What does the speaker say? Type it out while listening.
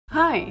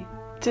Hi!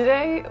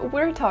 Today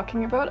we're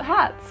talking about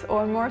hats,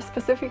 or more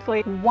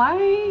specifically,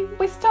 why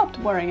we stopped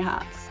wearing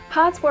hats.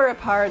 Hats were a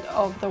part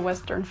of the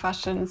Western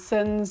fashion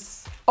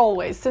since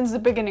the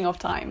beginning of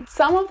time.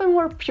 Some of them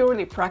were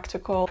purely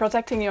practical,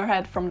 protecting your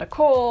head from the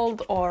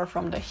cold or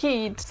from the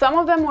heat. Some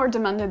of them were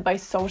demanded by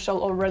social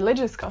or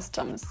religious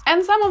customs.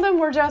 And some of them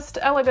were just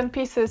elegant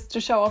pieces to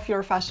show off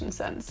your fashion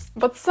sense.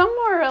 But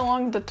somewhere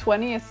along the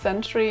 20th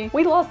century,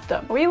 we lost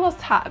them. We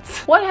lost hats.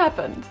 What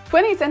happened?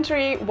 20th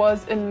century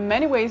was in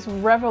many ways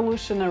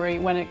revolutionary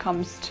when it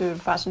comes to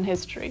fashion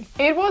history.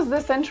 It was the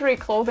century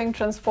clothing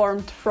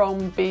transformed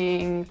from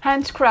being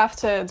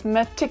handcrafted,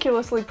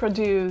 meticulously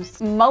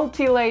produced,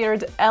 multi-layered,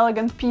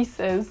 elegant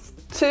pieces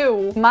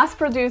to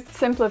mass-produced,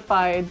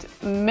 simplified,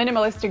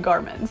 minimalistic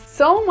garments.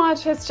 So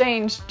much has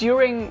changed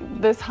during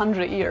this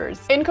 100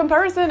 years. In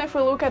comparison, if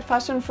we look at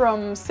fashion from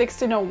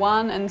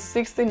 1601 and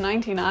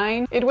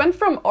 1699, it went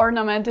from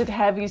ornamented,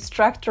 heavy,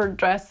 structured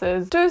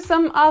dresses to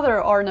some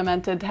other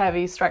ornamented,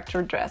 heavy,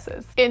 structured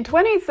dresses. In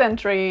 20th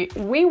century,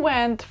 we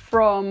went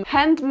from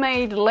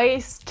handmade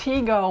lace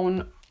tea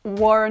gown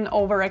worn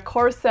over a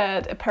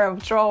corset, a pair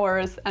of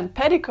drawers and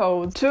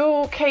petticoats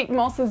to Kate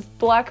Moss's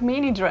black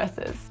mini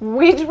dresses.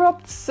 We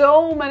dropped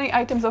so many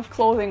items of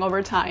clothing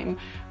over time,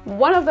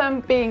 one of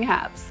them being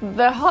hats.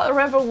 The hot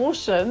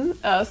revolution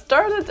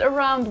started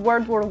around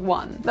World War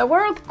I. The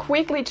world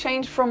quickly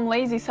changed from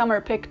lazy summer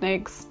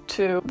picnics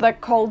to the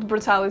cold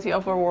brutality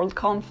of a world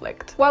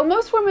conflict. While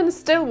most women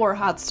still wore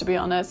hats, to be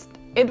honest,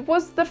 it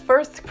was the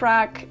first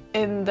crack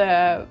in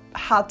the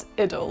hat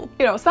idyll.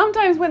 You know,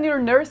 sometimes when you're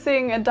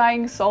nursing a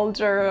dying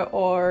soldier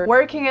or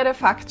working at a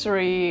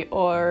factory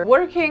or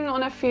working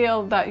on a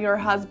field that your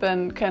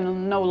husband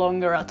can no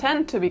longer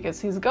attend to because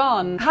he's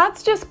gone,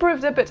 hats just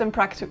proved a bit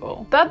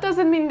impractical. That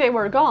doesn't mean they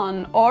were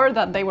gone or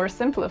that they were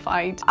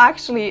simplified.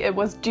 Actually, it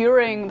was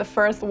during the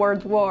First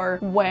World War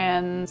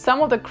when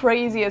some of the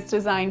craziest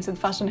designs in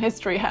fashion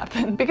history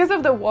happened. Because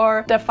of the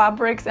war, the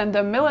fabrics and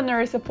the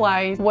millinery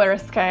supplies were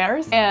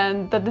scarce,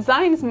 and the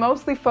designs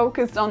mostly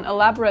focused on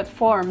elaborate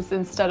forms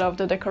instead of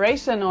the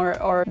decoration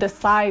or the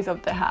size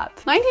of the hat.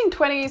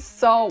 1920s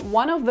saw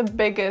one of the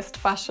biggest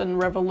fashion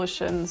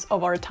revolutions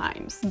of our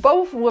times.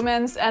 Both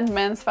women's and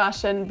men's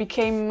fashion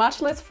became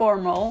much less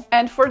formal,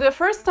 and for the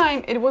first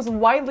time it was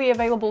widely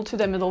available to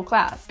the middle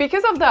class.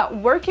 Because of that,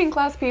 working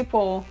class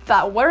people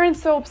that weren't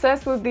so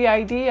obsessed with the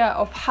idea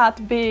of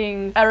hat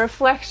being a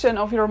reflection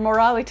of your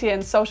morality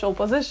and social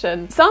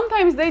position,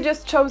 sometimes they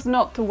just chose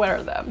not to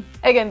wear them.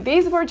 Again,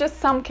 these were just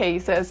some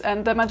cases,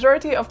 and the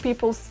majority of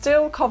people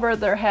still covered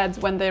their heads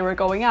when they were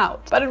going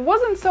out. But it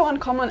wasn't so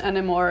uncommon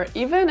anymore,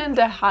 even in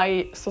the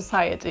high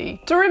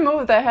society, to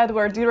remove the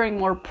headwear during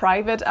more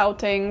private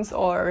outings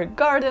or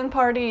garden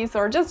parties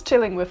or just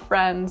chilling with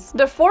friends.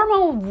 The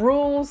formal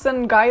rules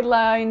and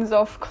guidelines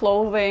of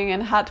clothing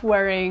and hat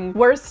wearing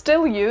were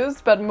still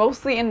used, but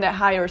mostly in the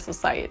higher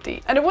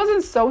society. And it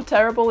wasn't so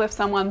terrible if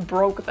someone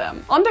broke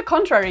them. On the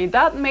contrary,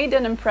 that made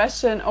an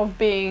impression of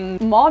being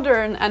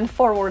modern and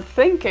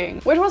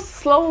forward-thinking, which was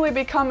slowly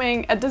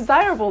becoming a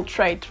desirable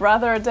trait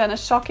rather than a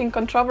shocking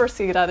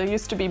controversy that it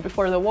used to be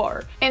before the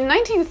war. In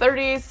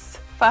 1930s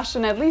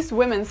fashion, at least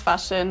women's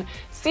fashion,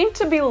 seemed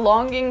to be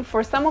longing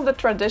for some of the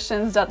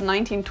traditions that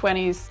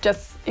 1920s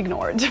just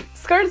ignored.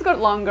 Skirts got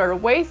longer,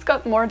 waists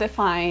got more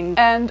defined,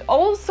 and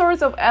all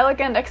sorts of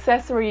elegant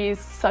accessories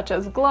such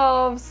as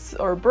gloves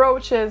or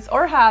brooches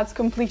or hats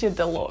completed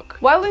the look.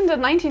 While in the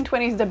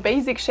 1920s the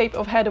basic shape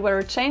of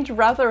headwear changed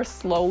rather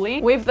slowly,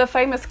 with the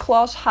famous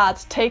cloche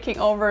hat taking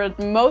over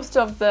most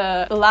of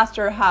the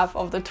latter half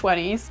of the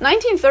 20s,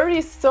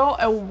 1930s saw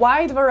a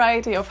wide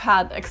variety of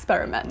hat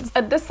experiments.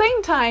 At the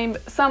same time,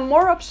 some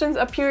more options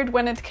appeared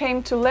when it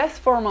came to less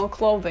formal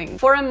clothing.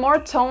 For a more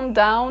toned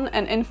down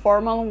and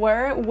informal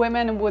wear,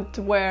 women would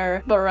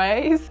wear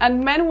berets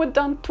and men would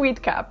don tweed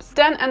caps.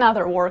 Then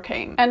another war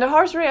came, and the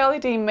harsh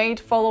reality made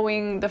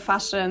following the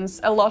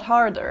fashions a lot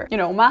harder. You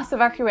know, mass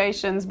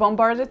evacuations,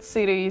 bombarded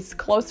cities,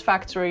 closed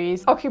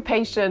factories,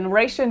 occupation,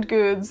 rationed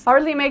goods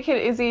hardly make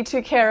it easy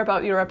to care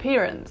about your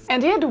appearance.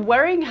 And yet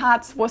wearing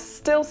hats was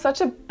still such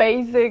a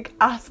basic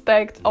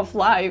aspect of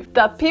life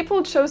that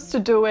people chose to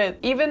do it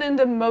even in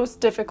the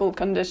most difficult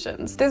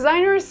conditions.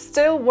 Designers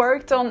still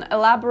worked on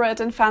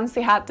elaborate and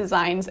fancy hat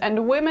designs,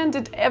 and women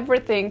did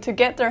everything to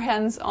get their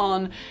hands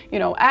on, you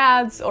know,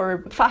 ads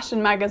or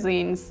fashion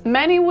magazines.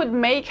 Many would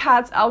make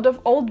hats out of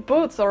old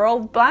boots or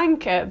old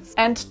blankets,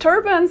 and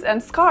turbans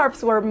and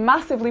scarves were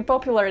massively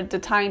popular at the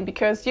time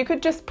because you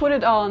could just put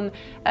it on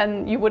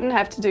and you wouldn't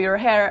have to do your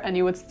hair and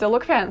you would still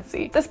look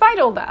fancy. Despite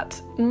all that,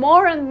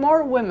 more and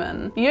more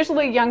women,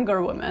 usually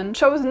younger women,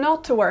 chose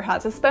not to wear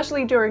hats,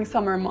 especially during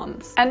summer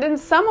months. And in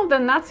some of the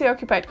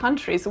Nazi-occupied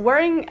countries,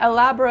 wearing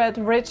elaborate,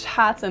 rich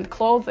hats and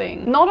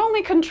clothing not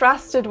only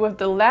contrasted with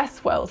the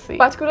less wealthy,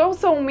 policy, but could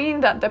also mean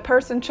that the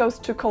person chose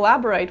to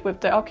collaborate with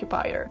the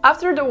occupier.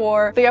 After the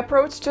war, the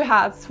approach to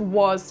hats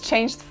was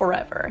changed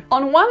forever.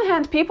 On one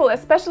hand, people,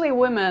 especially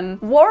women,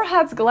 wore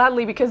hats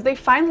gladly because they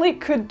finally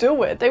could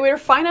do it. They were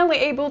finally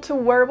able to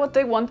wear what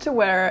they want to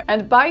wear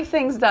and buy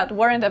things that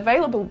weren't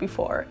available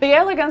before. The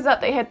elegance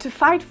that they had to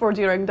fight for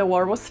during the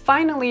war was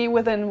finally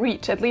within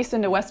reach, at least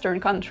in the Western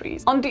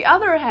countries. On the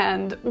other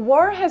hand,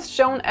 war has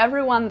shown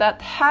everyone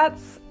that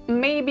hats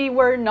maybe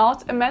were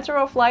not a matter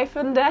of life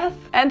and death,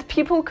 and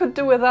people could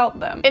do without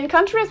them. In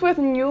countries with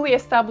newly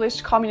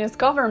established communist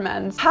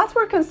governments, hats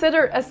were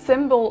considered a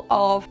symbol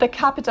of the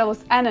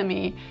capitalist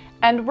enemy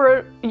and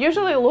were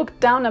usually looked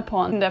down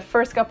upon in the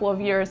first couple of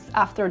years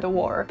after the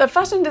war. The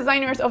fashion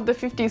designers of the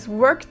 50s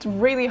worked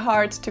really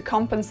hard to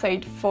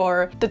compensate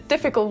for the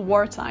difficult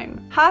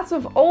wartime. Hats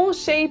of all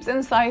shapes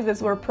and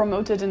sizes were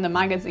promoted in the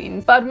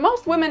magazines, but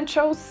most women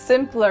chose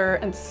simpler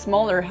and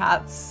smaller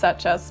hats,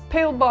 such as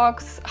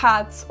pillbox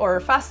hats or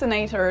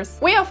fascinators.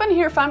 We often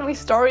hear family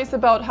stories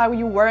about how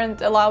you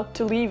weren't allowed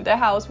to leave the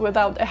house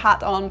without a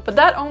hat on, but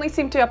that only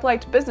seemed to apply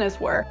to business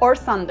wear or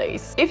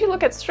Sundays. If you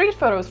look at street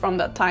photos from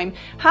that time,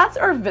 hats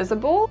are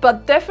visible,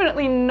 but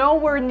definitely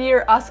nowhere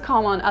near as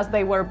common as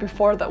they were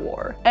before the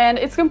war. And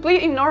it's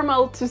completely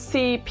normal to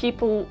see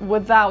people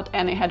without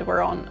any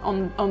headwear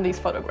on these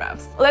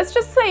photographs. Let's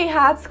just say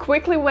hats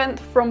quickly went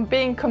from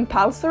being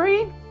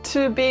compulsory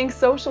to being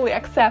socially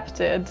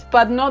accepted,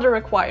 but not a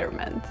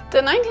requirement. The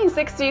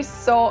 1960s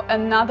saw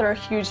another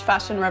huge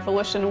fashion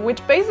revolution,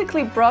 which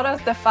basically brought us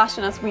the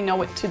fashion as we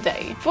know it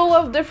today. Full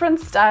of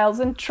different styles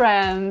and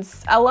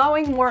trends,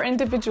 allowing more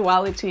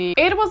individuality.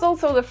 It was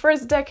also the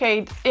first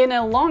decade in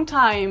a long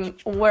time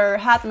where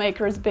hat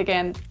makers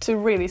began to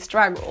really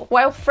struggle.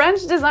 While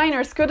French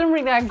designers couldn't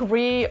really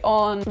agree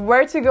on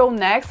where to go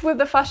next with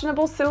the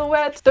fashionable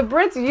silhouette, the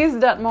Brits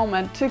used that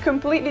moment to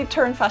completely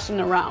turn fashion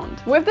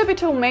around. With the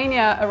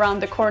Beatlemania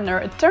around the corner,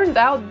 it turned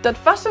out that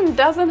fashion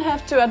doesn't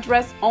have to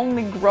address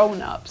only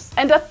grown-ups,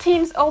 and that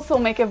teens also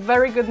make a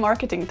very good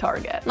marketing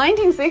target.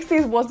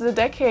 1960s was the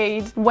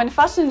decade when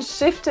fashion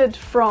shifted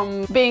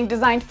from being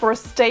designed for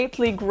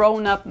stately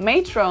grown-up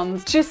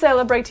matrons to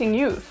celebrating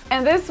youth,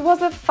 and this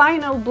was a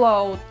final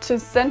blow to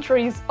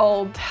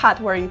centuries-old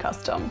hat-wearing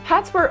custom.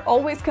 Hats were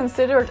always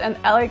considered an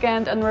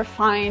elegant and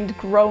refined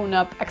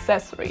grown-up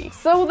accessory,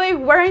 so they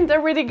weren't a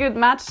really good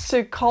match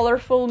to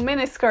colorful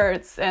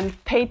miniskirts and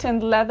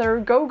patent leather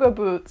go-go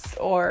boots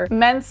or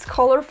men's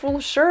colorful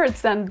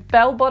shirts and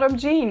bell-bottom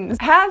jeans.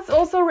 Hats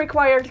also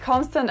required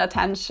constant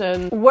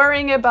attention,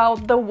 worrying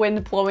about the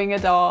wind blowing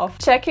it off,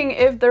 checking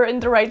if they're in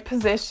the right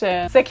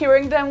position,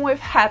 securing them with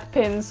hat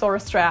pins or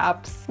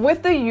straps.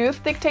 With the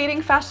youth dictating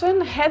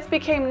fashion, hats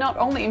became not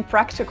only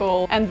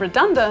impractical and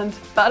redundant,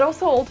 but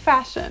also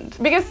old-fashioned.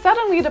 Because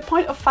suddenly the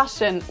point of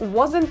fashion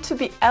wasn't to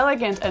be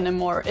elegant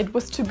anymore, it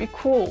was to be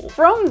cool.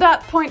 From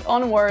that point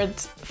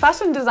onwards,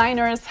 fashion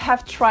designers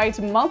have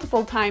tried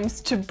multiple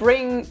times to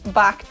bring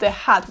back the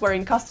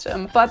hat-wearing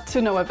custom, but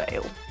to no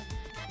avail.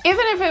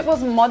 Even if it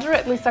was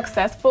moderately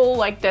successful,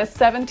 like the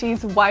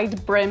 70s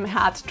wide brim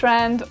hat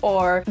trend,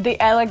 or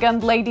the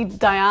elegant Lady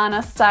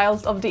Diana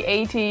styles of the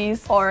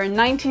 80s, or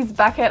 90s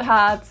bucket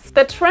hats,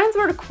 the trends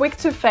were quick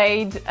to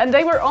fade and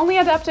they were only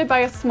adapted by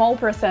a small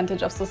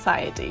percentage of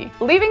society,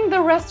 leaving the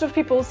rest of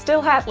people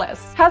still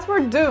hatless. Hats were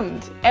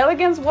doomed,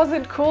 elegance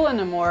wasn't cool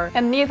anymore,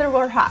 and neither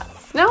were hats.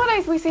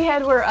 Nowadays we see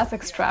headwear as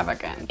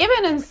extravagant.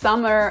 Even in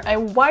summer, a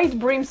wide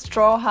brim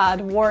straw hat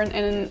worn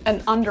in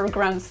an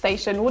underground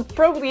station would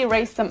probably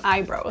raise some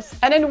eyebrows.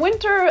 And in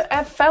winter,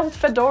 a felt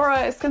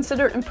fedora is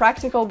considered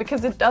impractical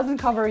because it doesn't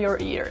cover your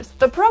ears.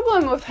 The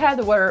problem with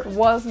headwear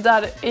was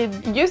that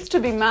it used to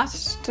be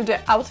matched to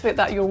the outfit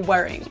that you're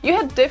wearing. You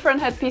had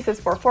different headpieces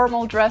for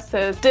formal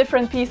dresses,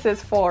 different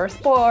pieces for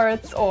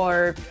sports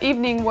or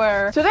evening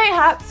wear. Today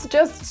hats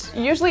just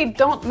usually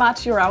don't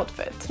match your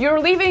outfit. You're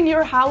leaving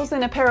your house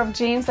in a pair of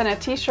jeans and a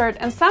t-shirt,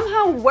 and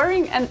somehow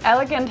wearing an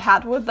elegant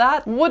hat with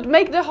that would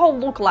make the whole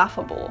look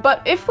laughable.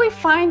 But if we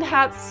find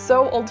hats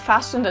so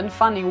old-fashioned and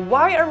funny,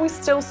 why are we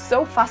still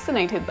so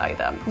fascinated by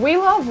them? We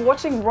love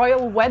watching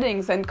royal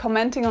weddings and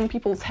commenting on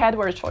people's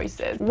headwear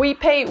choices. We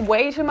pay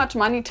way too much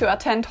money to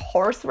attend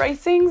horse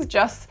racings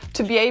just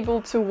to be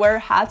able to wear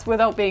hats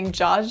without being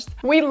judged.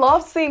 We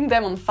love seeing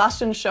them on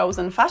fashion shows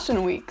and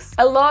fashion weeks.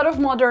 A lot of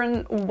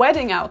modern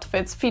wedding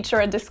outfits feature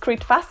a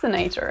discreet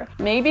fascinator.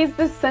 Maybe it's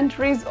this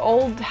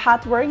centuries-old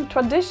hat-wearing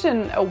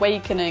tradition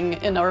awakening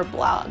in our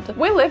blood.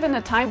 We live in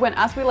a time when,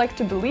 as we like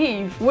to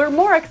believe, we're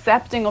more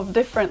accepting of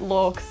different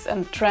looks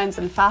and trends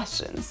and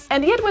fashions.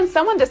 And yet when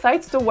someone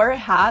decides to wear a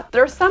hat,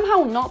 they're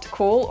somehow not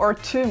cool or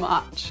too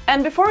much.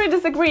 And before we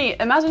disagree,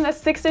 imagine a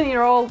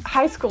 16-year-old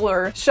high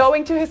schooler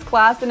showing to his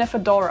class in a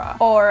fedora,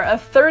 or a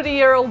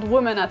 30-year-old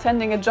woman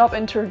attending a job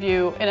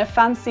interview in a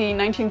fancy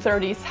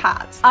 1930s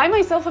hat. I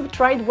myself have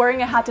tried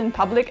wearing a hat in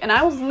public and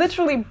I was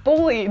literally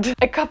bullied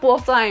a couple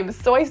of times,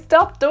 so I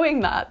stopped doing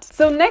that. hat.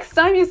 So next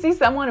time you see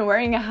someone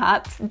wearing a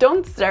hat,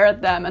 don't stare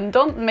at them and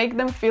don't make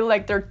them feel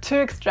like they're too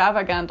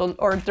extravagant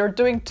or they're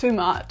doing too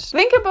much.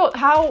 Think about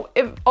how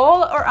if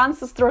all our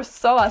ancestors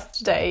saw us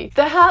today,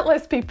 the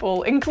hatless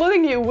people,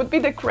 including you, would be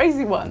the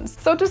crazy ones.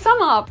 So to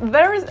sum up,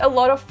 there is a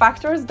lot of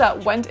factors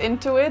that went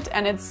into it,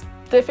 and it's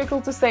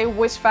difficult to say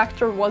which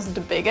factor was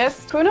the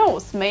biggest. Who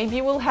knows,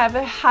 maybe we'll have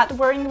a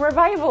hat-wearing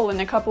revival in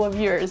a couple of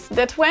years.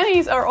 The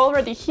 20s are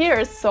already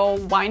here, so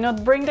why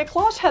not bring the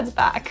cloth hats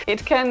back?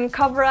 It can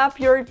cover up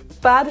your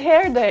bad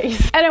hair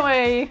days.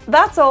 Anyway,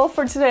 that's all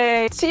for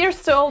today.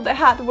 Cheers to all the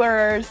hat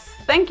wearers.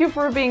 Thank you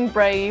for being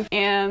brave,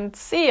 and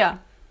see ya!